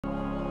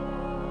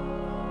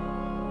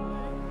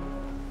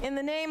In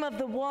the name of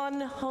the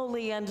one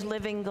holy and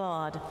living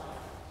God,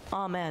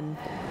 amen.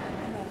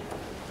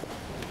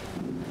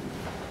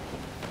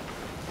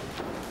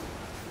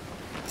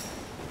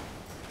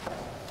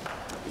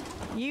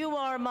 You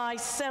are my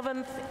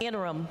 7th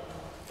interim,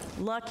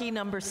 lucky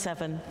number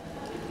 7.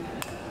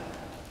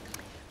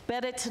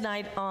 Bet it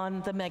tonight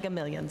on the Mega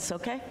Millions,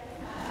 okay?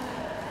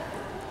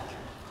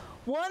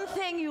 One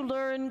thing you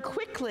learn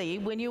quickly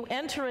when you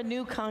enter a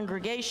new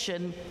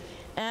congregation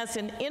as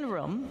an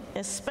interim,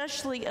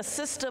 especially a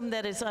system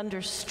that is under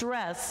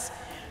stress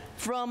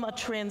from a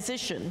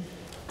transition,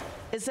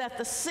 is that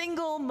the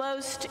single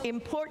most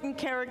important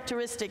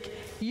characteristic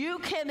you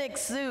can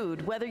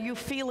exude, whether you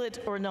feel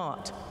it or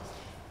not,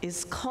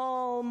 is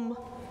calm,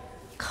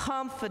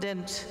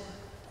 confident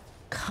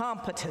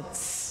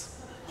competence.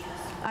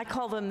 I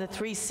call them the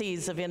 3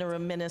 C's of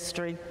interim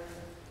ministry.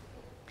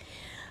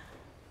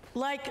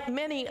 Like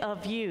many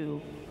of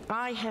you,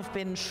 I have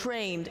been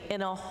trained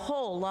in a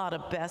whole lot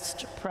of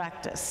best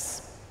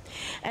practice.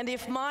 And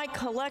if my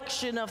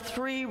collection of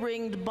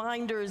 3-ringed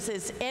binders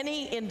is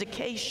any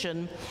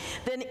indication,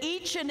 then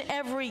each and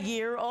every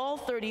year, all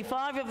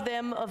 35 of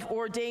them of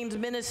ordained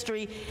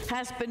ministry,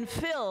 has been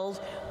filled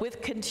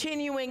with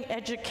continuing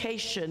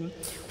education,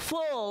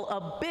 full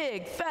of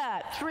big,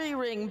 fat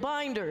 3-ring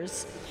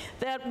binders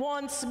that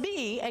wants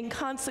me, and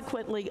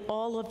consequently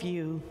all of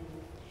you,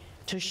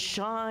 to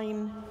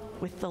shine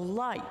with the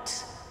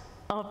light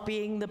of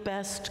being the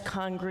best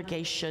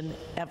congregation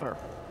ever.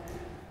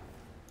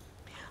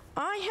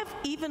 I have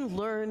even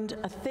learned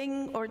a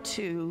thing or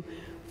two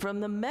from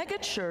the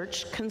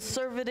megachurch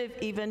conservative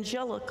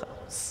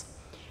evangelicals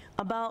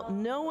about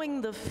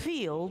knowing the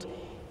field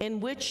in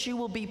which you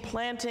will be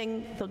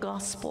planting the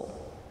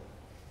gospel.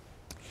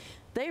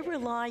 They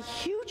rely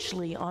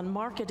hugely on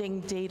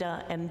marketing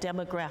data and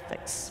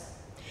demographics.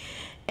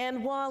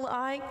 And while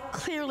I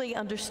clearly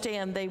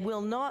understand they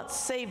will not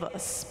save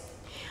us,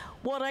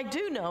 what I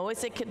do know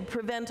is it can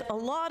prevent a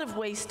lot of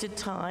wasted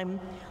time,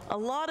 a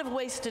lot of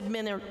wasted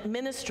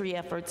ministry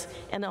efforts,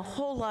 and a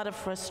whole lot of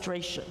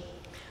frustration.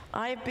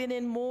 I've been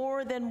in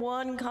more than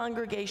one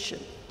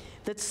congregation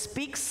that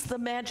speaks the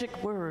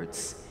magic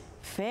words,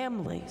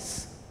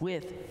 families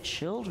with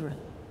children.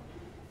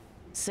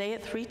 Say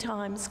it 3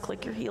 times,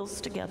 click your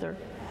heels together.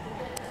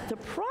 The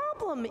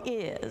problem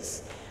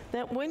is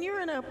that when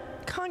you're in a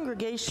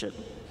congregation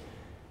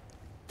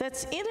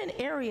that's in an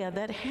area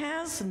that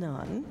has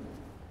none,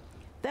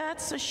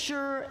 that's a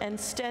sure and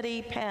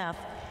steady path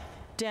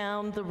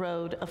down the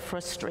road of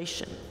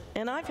frustration.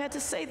 And I've had to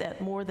say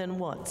that more than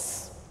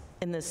once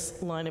in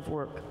this line of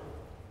work.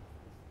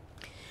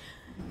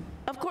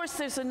 Of course,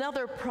 there's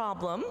another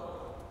problem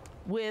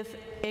with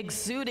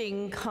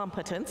exuding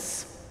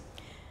competence,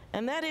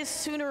 and that is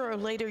sooner or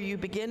later you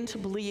begin to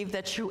believe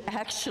that you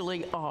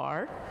actually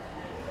are.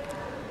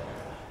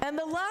 And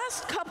the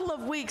last couple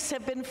of weeks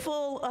have been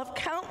full of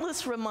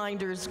countless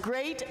reminders,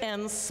 great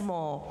and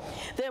small,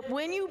 that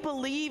when you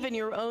believe in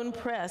your own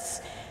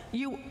press,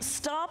 you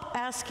stop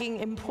asking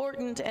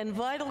important and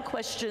vital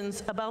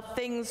questions about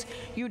things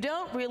you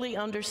don't really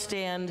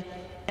understand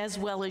as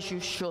well as you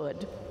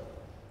should.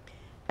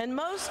 And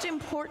most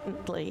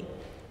importantly,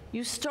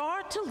 you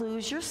start to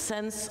lose your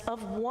sense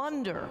of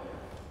wonder.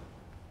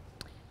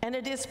 And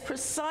it is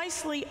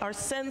precisely our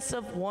sense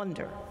of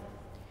wonder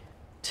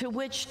to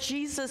which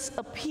Jesus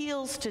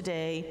appeals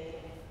today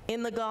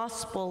in the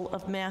Gospel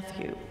of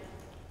Matthew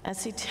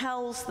as he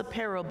tells the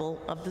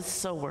parable of the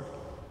sower.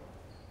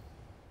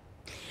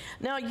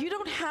 Now, you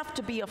don't have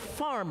to be a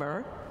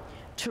farmer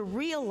to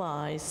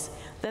realize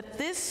that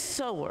this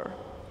sower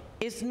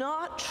is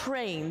not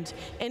trained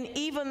in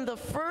even the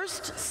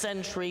 1st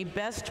century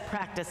best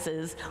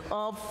practices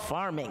of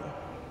farming.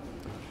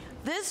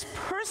 This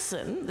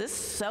person, this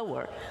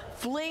sower,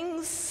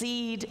 flings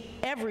seed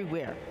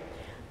everywhere,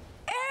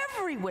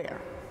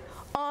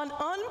 on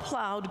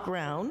unplowed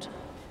ground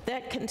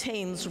that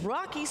contains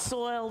rocky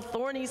soil,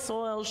 thorny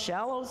soil,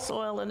 shallow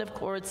soil, and of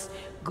course,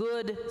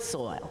 good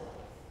soil.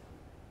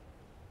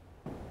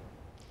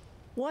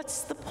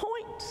 What's the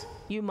point,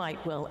 you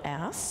might well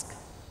ask?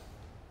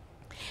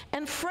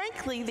 And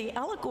frankly, the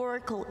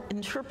allegorical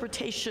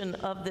interpretation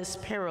of this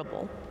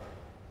parable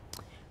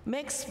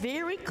makes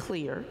very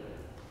clear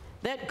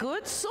that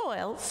good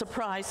soil,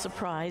 surprise,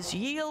 surprise,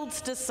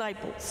 yields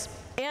disciples.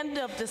 End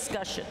of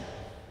discussion.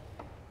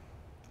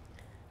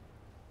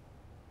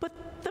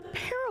 But the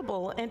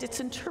parable and its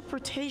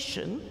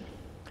interpretation,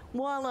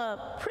 while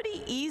a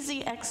pretty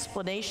easy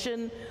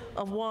explanation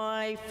of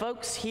why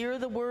folks hear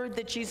the word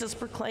that Jesus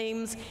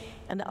proclaims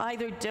and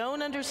either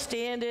don't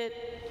understand it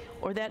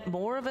or that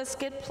more of us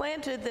get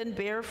planted than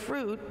bear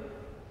fruit,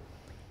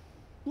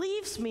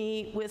 leaves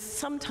me with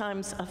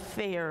sometimes a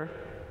fair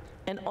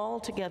and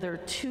altogether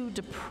too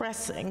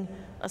depressing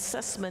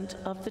assessment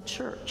of the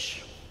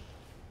church.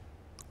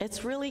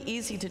 It's really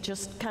easy to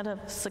just kind of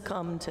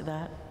succumb to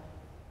that.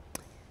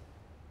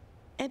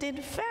 And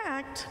in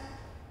fact,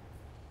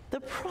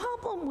 the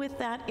problem with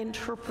that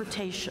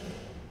interpretation,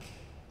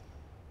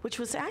 which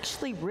was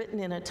actually written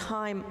in a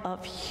time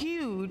of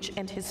huge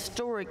and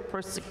historic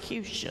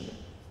persecution,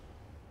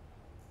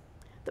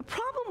 The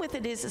problem with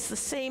it is it's the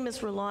same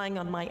as relying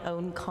on my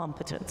own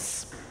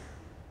competence.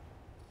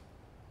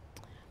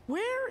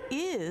 Where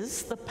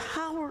is the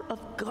power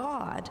of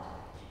God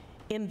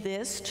in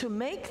this to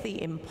make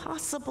the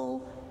impossible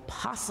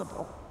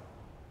possible?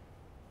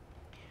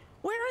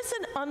 Where is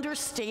an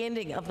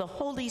understanding of the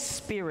Holy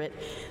Spirit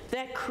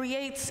that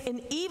creates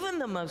in even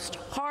the most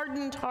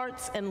hardened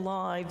hearts and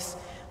lives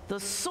the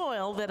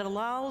soil that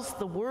allows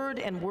the word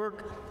and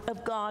work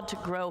of God to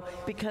grow?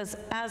 Because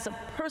as a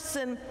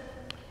person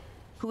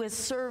who has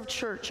served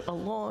church a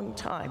long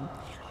time,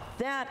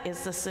 that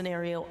is the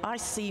scenario I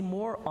see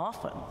more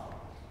often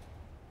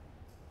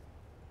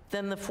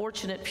than the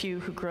fortunate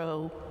few who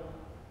grow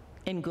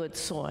in good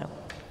soil.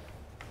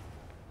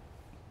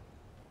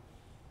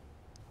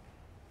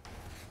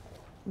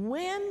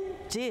 When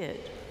did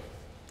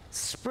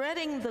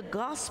spreading the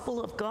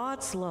gospel of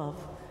God's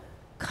love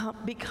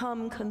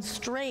become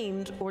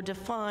constrained or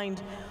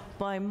defined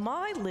by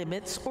my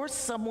limits or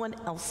someone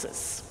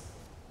else's?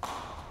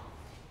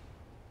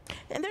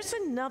 And there's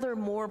another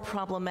more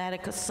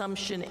problematic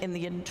assumption in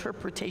the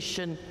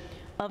interpretation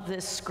of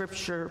this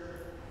scripture,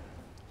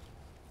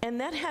 and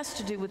that has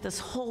to do with this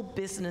whole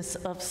business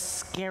of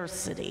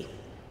scarcity.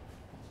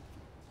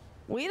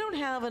 We don't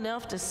have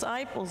enough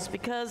disciples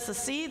because the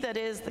seed that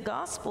is the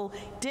gospel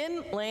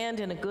didn't land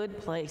in a good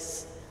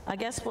place. I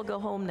guess we'll go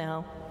home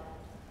now.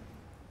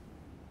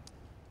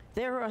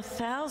 There are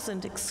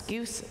 1,000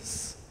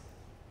 excuses,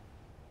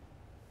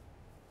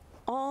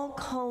 all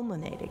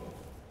culminating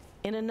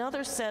in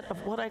another set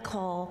of what I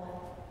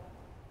call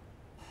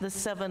the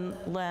 7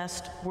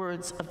 last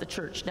words of the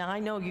church. Now, I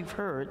know you've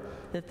heard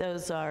that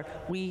those are,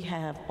 we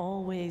have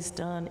always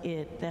done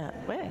it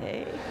that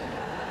way.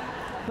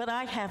 But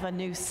I have a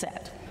new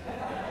set.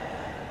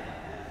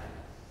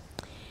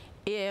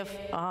 If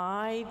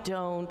I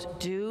don't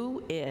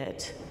do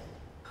it,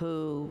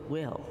 who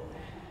will?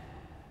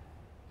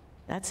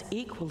 That's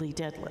equally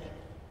deadly,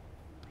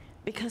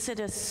 because it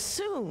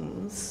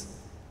assumes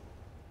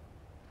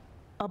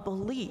a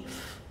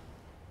belief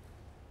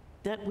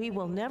that we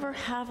will never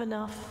have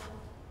enough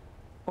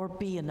or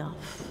be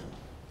enough.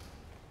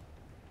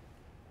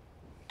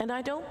 And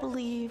I don't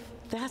believe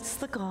that's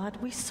the God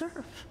we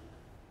serve.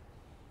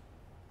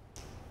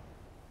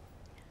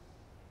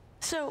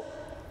 So,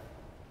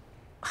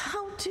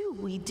 how do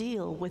we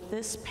deal with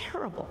this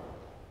parable?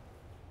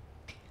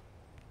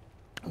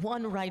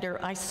 One writer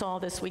I saw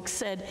this week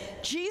said,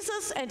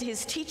 Jesus and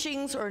his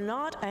teachings are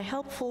not a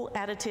helpful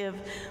additive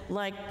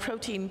like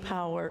protein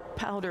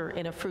powder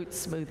in a fruit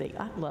smoothie.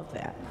 I love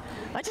that.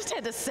 I just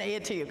had to say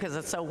it to you because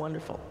it's so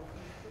wonderful.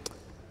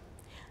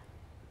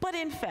 But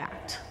in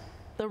fact,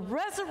 the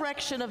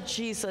resurrection of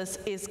Jesus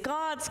is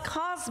God's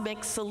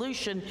cosmic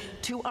solution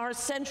to our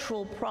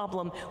central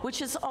problem,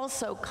 which is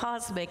also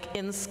cosmic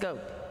in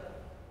scope.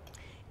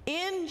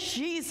 In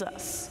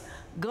Jesus,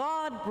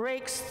 God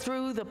breaks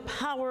through the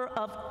power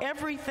of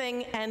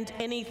everything and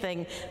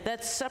anything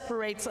that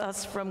separates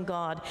us from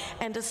God,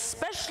 and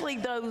especially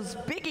those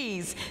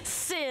biggies,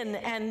 sin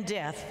and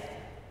death.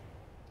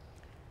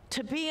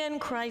 To be in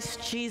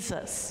Christ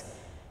Jesus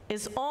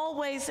is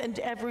always and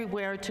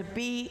everywhere to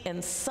be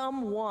in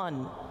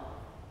someone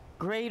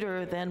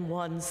greater than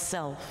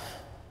oneself.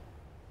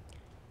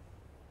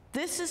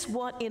 This is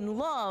what in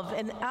love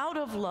and out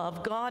of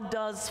love God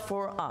does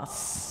for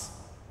us.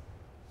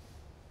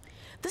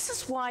 This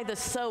is why the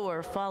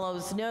sower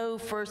follows no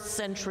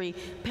first-century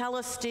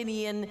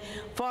Palestinian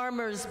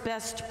farmer's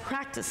best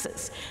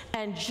practices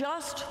and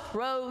just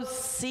throws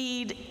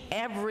seed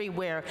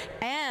everywhere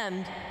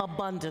and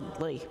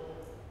abundantly.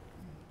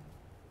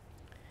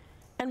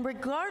 And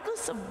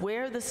regardless of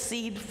where the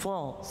seed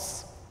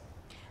falls,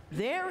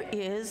 there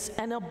is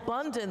an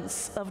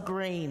abundance of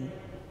grain.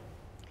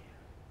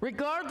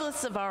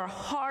 Regardless of our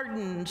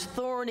hardened,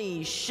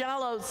 thorny,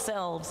 shallow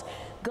selves,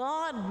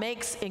 God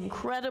makes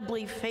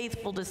incredibly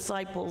faithful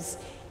disciples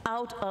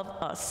out of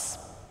us.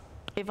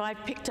 If I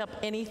picked up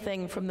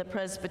anything from the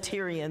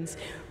Presbyterians,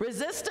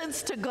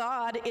 resistance to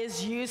God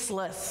is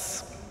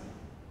useless.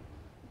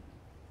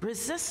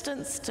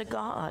 Resistance to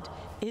God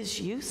is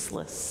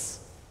useless.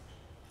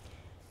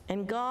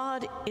 And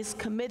God is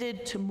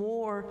committed to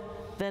more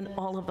than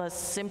all of us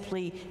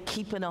simply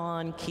keeping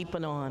on,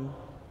 keeping on.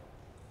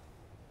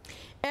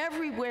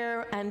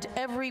 Everywhere and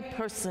every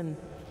person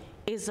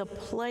is a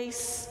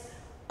place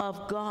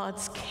of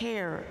God's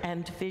care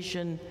and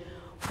vision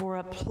for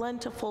a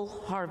plentiful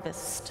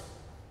harvest.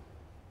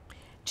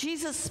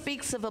 Jesus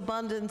speaks of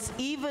abundance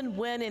even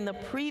when in the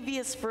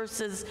previous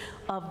verses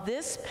of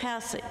this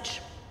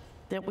passage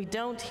that we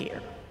don't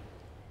hear,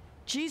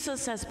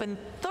 Jesus has been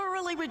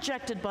thoroughly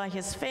rejected by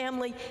his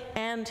family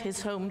and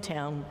his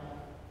hometown.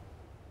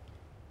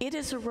 It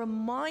is a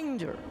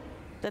reminder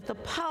that the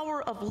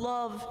power of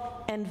love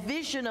and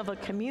vision of a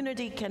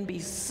community can be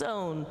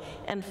sown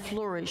and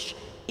flourish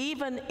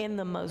even in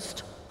the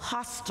most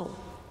hostile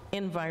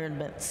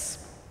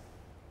environments.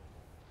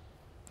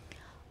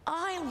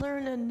 I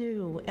learn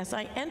anew as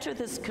I enter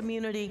this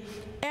community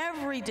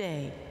every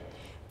day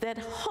that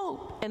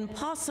hope and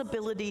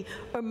possibility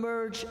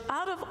emerge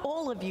out of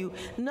all of you,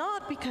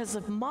 not because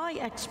of my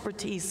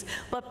expertise,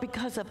 but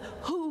because of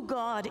who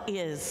God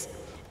is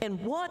and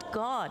what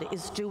God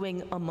is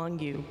doing among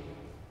you.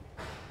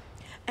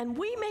 And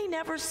we may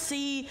never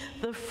see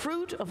the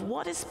fruit of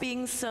what is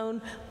being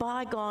sown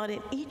by God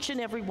in each and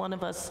every one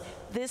of us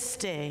this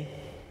day.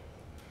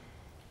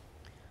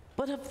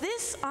 But of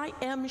this I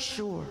am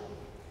sure.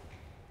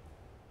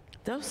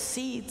 Those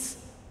seeds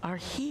are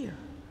here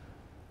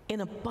in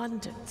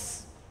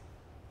abundance.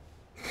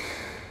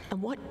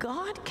 And what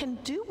God can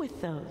do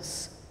with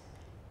those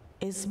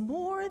is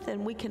more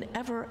than we can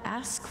ever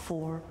ask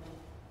for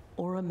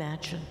or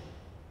imagine.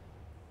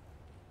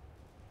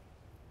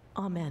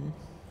 Amen.